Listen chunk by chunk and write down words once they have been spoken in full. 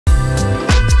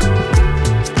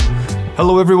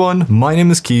Hello everyone, my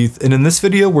name is Keith, and in this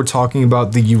video we're talking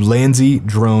about the Ulanzi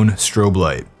drone strobe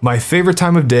light. My favorite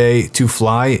time of day to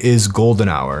fly is golden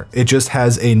hour. It just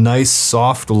has a nice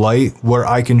soft light where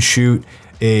I can shoot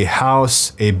a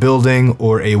house, a building,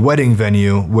 or a wedding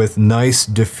venue with nice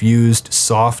diffused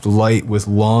soft light with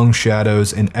long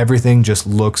shadows, and everything just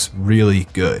looks really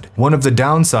good. One of the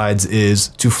downsides is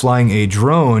to flying a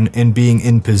drone and being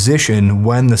in position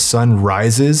when the sun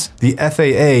rises. The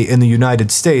FAA in the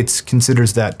United States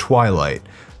considers that twilight,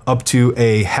 up to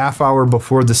a half hour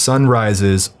before the sun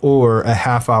rises or a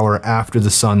half hour after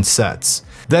the sun sets.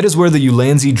 That is where the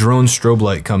Ulanzi drone strobe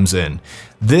light comes in.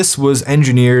 This was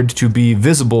engineered to be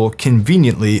visible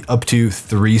conveniently up to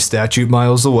 3 statute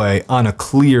miles away on a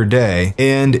clear day,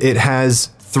 and it has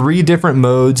 3 different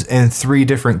modes and 3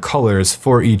 different colors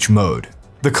for each mode.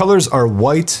 The colors are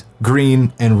white,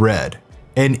 green, and red,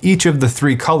 and each of the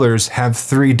 3 colors have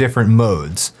 3 different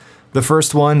modes. The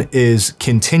first one is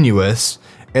continuous,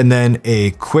 and then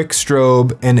a quick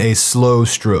strobe and a slow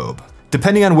strobe.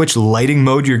 Depending on which lighting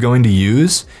mode you're going to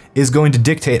use is going to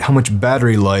dictate how much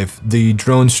battery life the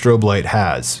drone strobe light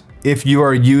has. If you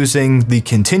are using the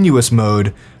continuous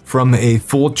mode from a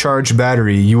full charge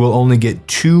battery, you will only get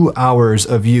 2 hours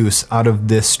of use out of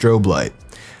this strobe light.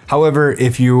 However,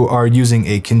 if you are using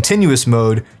a continuous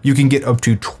mode, you can get up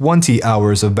to 20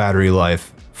 hours of battery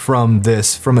life from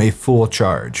a full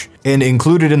charge. And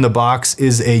included in the box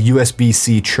is a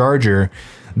USB-C charger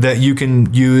that you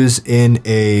can use in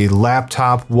a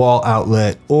laptop wall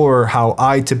outlet, or how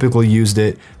I typically used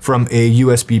it, from a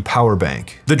USB power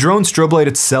bank. The drone strobe light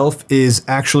itself is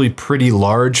actually pretty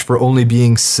large for only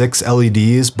being 6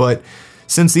 LEDs, but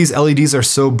since these LEDs are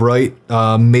so bright,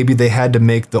 maybe they had to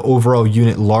make the overall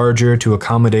unit larger to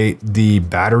accommodate the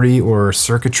battery or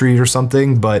circuitry or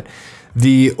something, but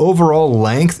the overall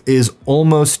length is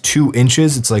almost 2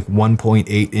 inches. It's like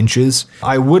 1.8 inches.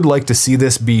 I would like to see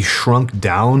this be shrunk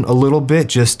down a little bit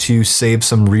just to save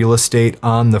some real estate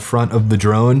on the front of the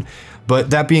drone. But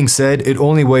that being said, it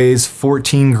only weighs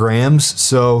 14 grams,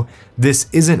 so this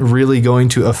isn't really going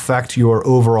to affect your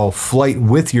overall flight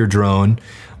with your drone,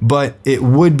 but it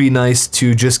would be nice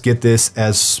to just get this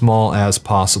as small as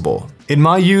possible. In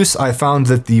my use, I found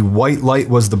that the white light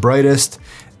was the brightest,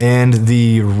 and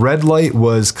the red light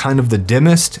was kind of the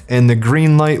dimmest, and the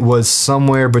green light was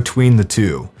somewhere between the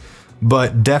two.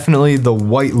 But definitely the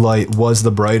white light was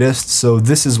the brightest, so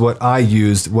this is what I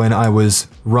used when I was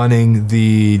running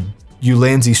the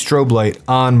Ulanzi strobe light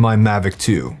on my Mavic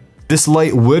 2. This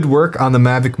light would work on the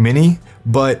Mavic Mini,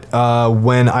 but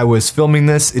when I was filming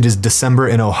this, it is December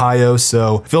in Ohio,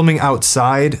 so filming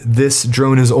outside, this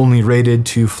drone is only rated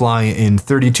to fly in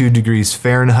 32 degrees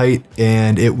Fahrenheit,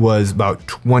 and it was about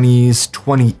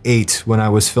 28 when I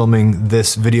was filming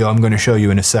this video I'm going to show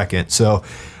you in a second. So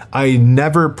I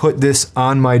never put this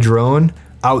on my drone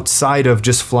outside of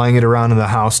just flying it around in the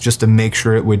house just to make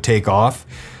sure it would take off.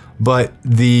 But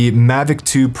the Mavic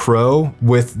 2 Pro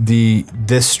with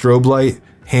this strobe light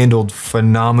handled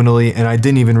phenomenally, and I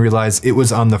didn't even realize it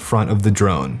was on the front of the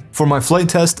drone. For my flight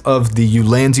test of the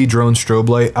Ulanzi drone strobe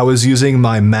light, I was using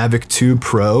my Mavic 2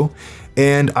 Pro,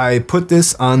 and I put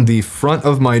this on the front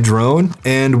of my drone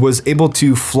and was able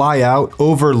to fly out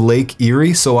over Lake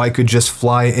Erie, so I could just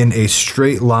fly in a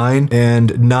straight line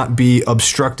and not be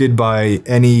obstructed by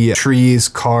any trees,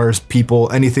 cars,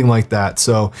 people, anything like that.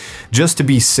 So just to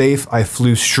be safe, I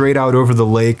flew straight out over the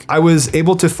lake. I was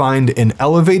able to find an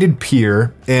elevated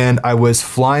pier, and I was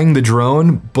flying the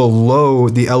drone below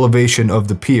the elevation of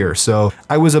the pier. So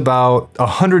I was about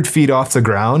 100 feet off the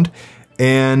ground,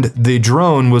 and the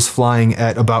drone was flying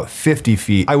at about 50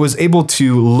 feet. I was able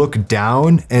to look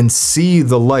down and see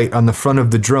the light on the front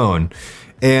of the drone.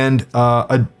 And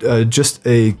just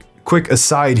a quick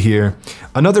aside here,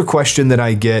 another question that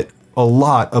I get a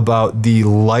lot about the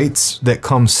lights that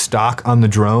come stock on the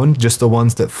drone, just the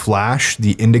ones that flash,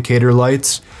 the indicator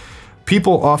lights.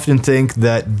 People often think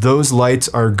that those lights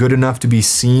are good enough to be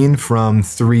seen from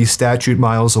 3 statute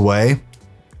miles away,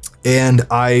 and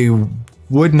I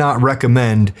would not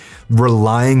recommend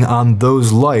relying on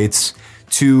those lights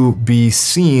to be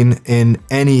seen in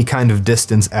any kind of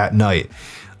distance at night.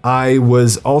 I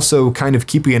was also kind of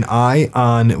keeping an eye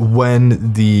on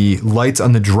when the lights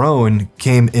on the drone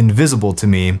came invisible to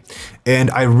me,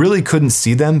 and I really couldn't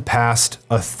see them past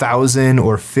 1,000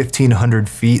 or 1,500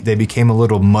 feet. They became a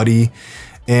little muddy,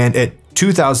 and at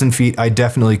 2,000 feet, I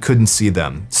definitely couldn't see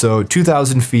them. So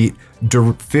 2,000 feet,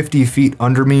 50 feet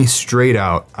under me, straight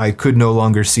out, I could no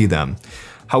longer see them.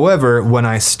 However, when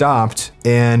I stopped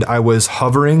and I was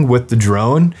hovering with the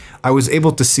drone, I was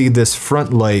able to see this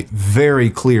front light very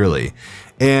clearly.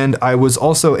 and I was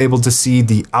also able to see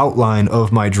the outline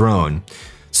of my drone.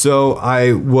 So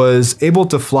I was able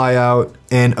to fly out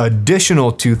an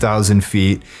additional 2,000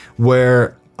 feet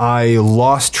where I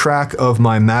lost track of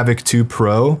my Mavic 2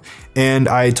 Pro, and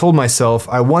I told myself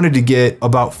I wanted to get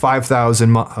about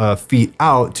 5,000 feet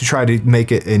out to try to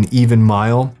make it an even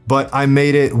mile, but I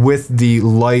made it with the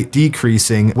light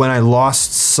decreasing. When I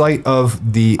lost sight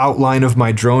of the outline of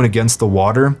my drone against the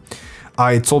water,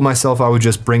 I told myself I would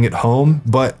just bring it home,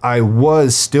 but I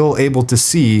was still able to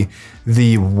see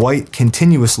the white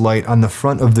continuous light on the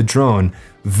front of the drone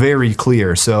very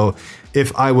clear. So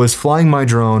if I was flying my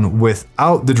drone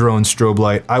without the drone strobe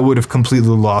light, I would have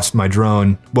completely lost my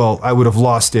drone. Well, I would have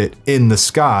lost it in the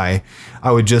sky.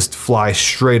 I would just fly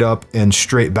straight up and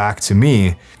straight back to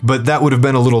me, but that would have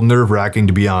been a little nerve-wracking,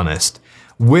 to be honest.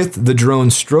 With the drone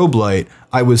strobe light,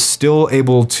 I was still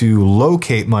able to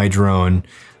locate my drone,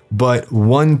 but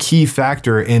one key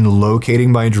factor in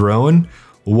locating my drone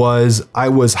was I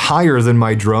was higher than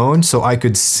my drone, so I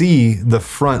could see the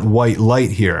front white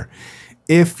light here.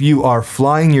 If you are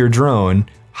flying your drone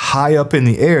high up in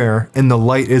the air and the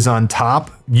light is on top,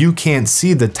 you can't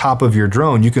see the top of your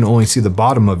drone, you can only see the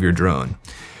bottom of your drone.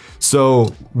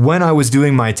 So when I was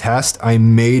doing my test, I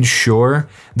made sure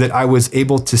that I was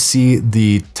able to see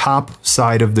the top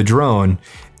side of the drone,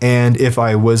 and if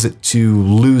I was to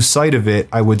lose sight of it,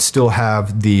 I would still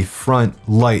have the front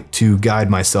light to guide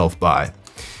myself by.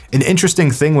 An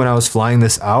interesting thing when I was flying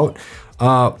this out,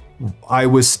 I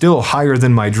was still higher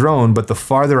than my drone, but the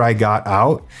farther I got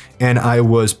out and I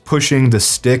was pushing the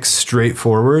sticks straight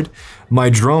forward, my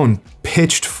drone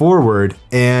pitched forward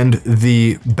and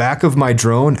the back of my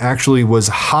drone actually was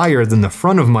higher than the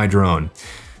front of my drone.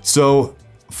 So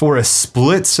for a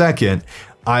split second,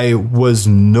 I was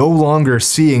no longer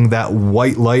seeing that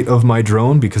white light of my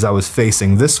drone because I was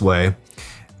facing this way.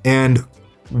 And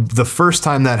the first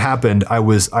time that happened,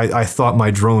 I thought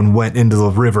my drone went into the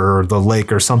river or the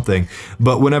lake or something.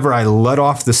 But whenever I let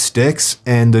off the sticks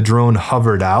and the drone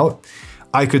hovered out,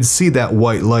 I could see that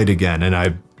white light again,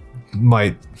 and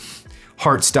my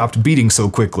heart stopped beating so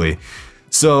quickly.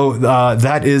 So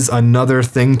that is another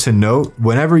thing to note.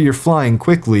 Whenever you're flying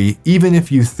quickly, even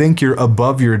if you think you're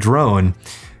above your drone,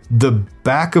 the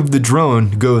back of the drone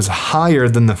goes higher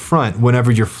than the front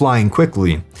whenever you're flying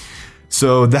quickly.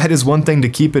 So that is one thing to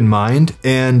keep in mind.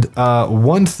 And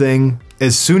one thing,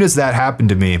 as soon as that happened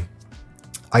to me,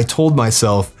 I told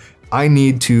myself I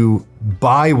need to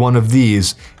buy one of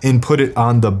these and put it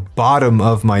on the bottom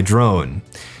of my drone.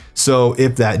 So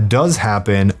if that does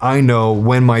happen, I know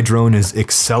when my drone is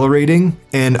accelerating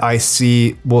and I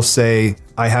see, we'll say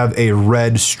I have a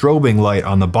red strobing light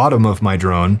on the bottom of my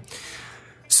drone.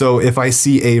 So if I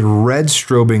see a red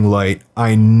strobing light,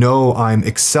 I know I'm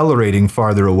accelerating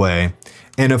farther away.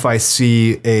 And if I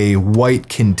see a white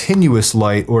continuous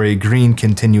light or a green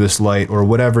continuous light or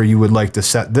whatever you would like to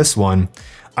set this one,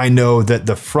 I know that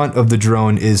the front of the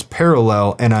drone is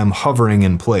parallel and I'm hovering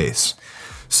in place.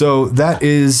 So that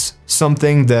is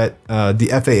something that the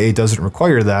FAA doesn't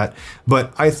require that,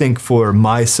 but I think for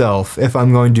myself, if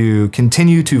I'm going to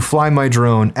continue to fly my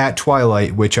drone at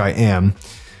Twilight, which I am,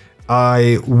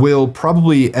 I will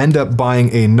probably end up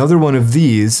buying another one of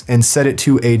these and set it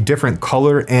to a different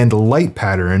color and light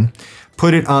pattern,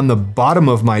 put it on the bottom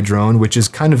of my drone, which is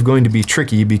kind of going to be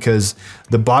tricky because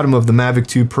the bottom of the Mavic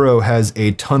 2 Pro has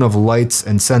a ton of lights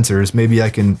and sensors. Maybe I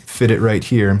can fit it right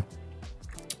here.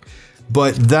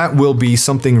 But that will be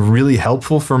something really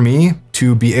helpful for me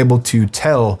to be able to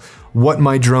tell what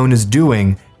my drone is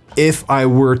doing if I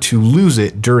were to lose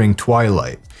it during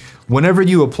Twilight. Whenever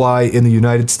you apply in the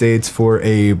United States for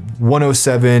a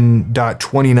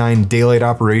 107.29 daylight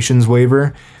operations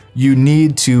waiver, you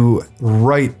need to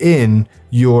write in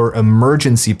your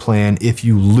emergency plan if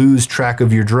you lose track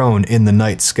of your drone in the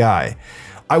night sky.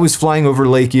 I was flying over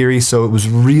Lake Erie, so it was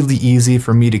really easy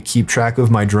for me to keep track of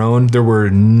my drone. There were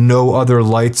no other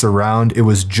lights around. It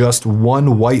was just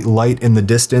one white light in the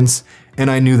distance, and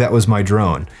I knew that was my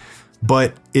drone.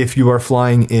 But if you are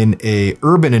flying in a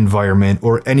urban environment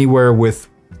or anywhere with,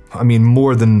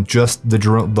 more than just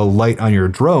the light on your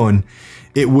drone,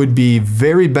 it would be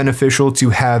very beneficial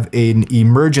to have an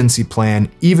emergency plan,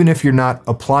 even if you're not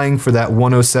applying for that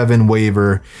 107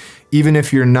 waiver, even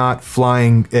if you're not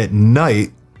flying at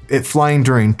night, flying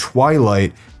during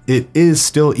Twilight, it is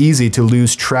still easy to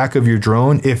lose track of your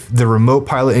drone if the remote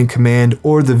pilot in command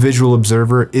or the visual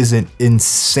observer isn't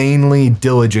insanely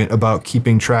diligent about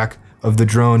keeping track of the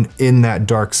drone in that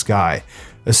dark sky,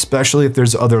 especially if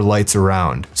there's other lights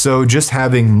around. So just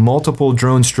having multiple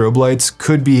drone strobe lights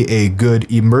could be a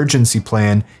good emergency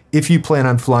plan if you plan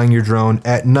on flying your drone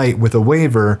at night with a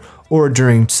waiver or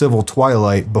during civil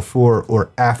twilight before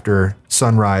or after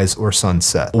sunrise or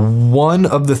sunset. One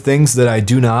of the things that I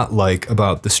do not like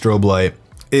about the strobe light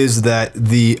is that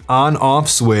the on-off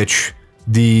switch,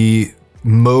 the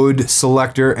mode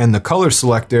selector and the color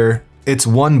selector, it's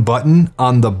one button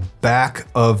on the back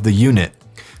of the unit.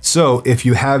 So if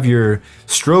you have your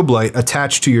strobe light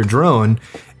attached to your drone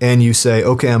and you say,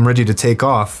 okay, I'm ready to take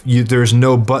off, there's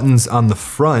no buttons on the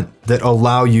front that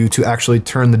allow you to actually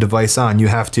turn the device on. You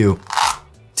have to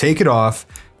take it off,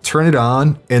 turn it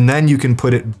on, and then you can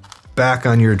put it back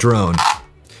on your drone.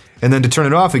 And then to turn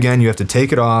it off again, you have to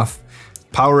take it off,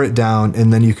 power it down,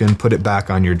 and then you can put it back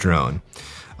on your drone.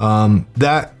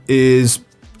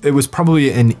 It was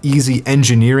probably an easy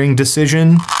engineering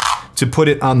decision to put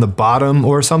it on the bottom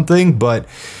or something, but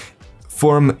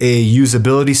from a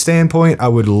usability standpoint, I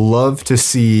would love to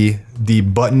see the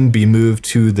button be moved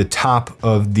to the top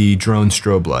of the drone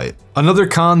strobe light. Another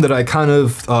con that I kind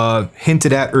of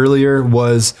hinted at earlier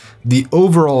was the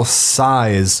overall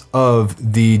size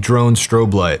of the drone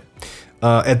strobe light.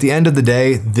 At the end of the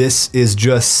day, this is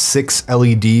just 6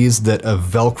 LEDs that a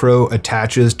Velcro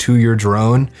attaches to your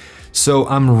drone. So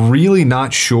I'm really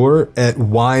not sure at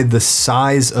why the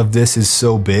size of this is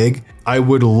so big. I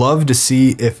would love to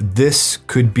see if this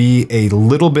could be a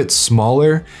little bit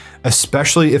smaller,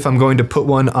 especially if I'm going to put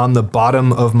one on the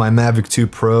bottom of my Mavic 2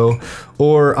 Pro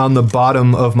or on the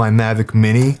bottom of my Mavic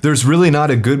Mini. There's really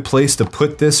not a good place to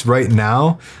put this right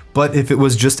now, but if it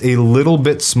was just a little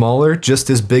bit smaller, just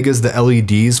as big as the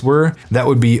LEDs were, that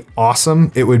would be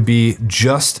awesome. It would be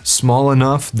just small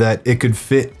enough that it could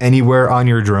fit anywhere on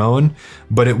your drone,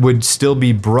 but it would still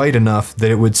be bright enough that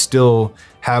it would still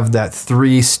have that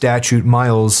 3 statute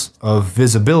miles of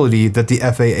visibility that the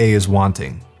FAA is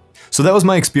wanting. So that was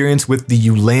my experience with the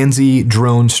Ulanzi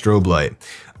drone strobe light.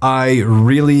 I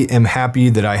really am happy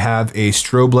that I have a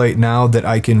strobe light now that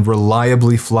I can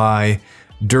reliably fly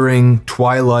during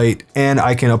twilight, and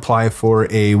I can apply for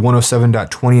a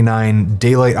 107.29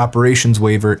 daylight operations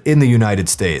waiver in the United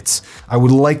States. I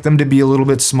would like them to be a little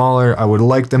bit smaller. I would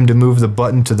like them to move the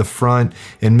button to the front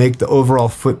and make the overall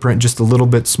footprint just a little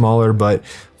bit smaller, but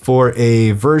for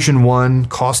a version 1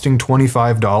 costing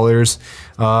 $25,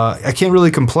 I can't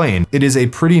really complain. It is a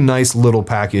pretty nice little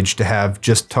package to have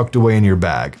just tucked away in your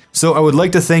bag. So I would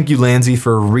like to thank Ulanzi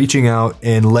for reaching out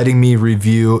and letting me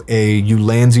review a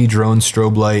Ulanzi drone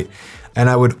strobe light. And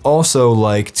I would also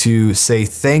like to say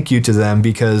thank you to them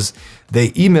because they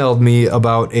emailed me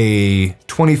about a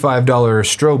 $25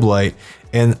 strobe light,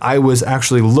 and I was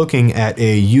actually looking at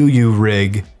a UU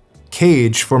rig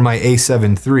cage for my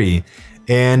A7 III.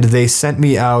 And they sent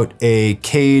me out a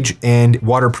cage and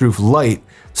waterproof light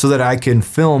so that I can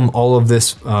film all of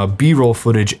this B-roll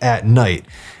footage at night.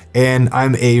 And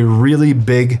I'm a really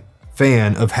big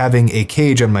fan of having a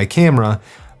cage on my camera.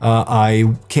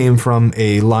 I came from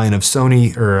a line of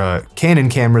Sony or Canon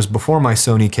cameras before my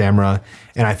Sony camera,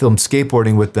 and I filmed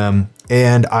skateboarding with them.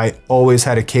 And I always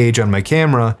had a cage on my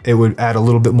camera. It would add a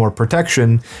little bit more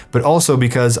protection, but also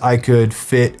because I could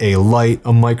fit a light,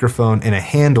 a microphone, and a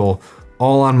handle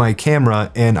all on my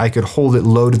camera, and I could hold it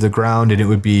low to the ground and it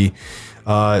would be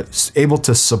able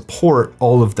to support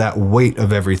all of that weight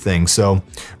of everything. So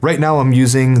right now I'm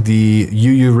using the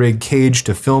UU rig cage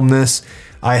to film this.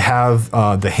 I have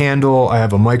the handle, I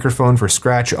have a microphone for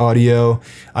scratch audio,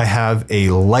 I have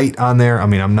a light on there. I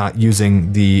mean, I'm not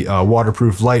using the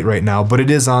waterproof light right now, but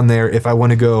it is on there. If I want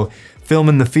to go film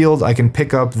in the field, I can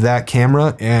pick up that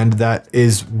camera, and that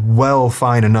is well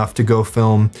fine enough to go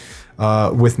film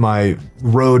with my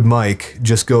Rode mic,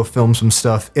 just go film some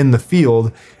stuff in the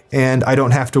field, and I don't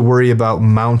have to worry about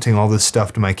mounting all this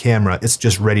stuff to my camera. It's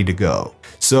just ready to go.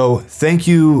 So thank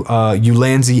you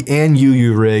Ulanzi and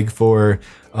UU Rig for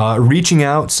reaching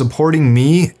out, supporting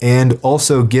me, and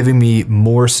also giving me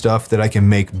more stuff that I can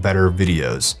make better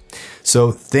videos.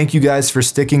 So thank you guys for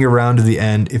sticking around to the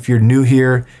end. If you're new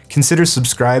here, consider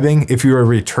subscribing. If you're a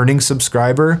returning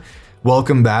subscriber,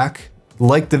 welcome back.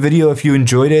 Like the video if you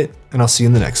enjoyed it, and I'll see you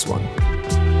in the next one.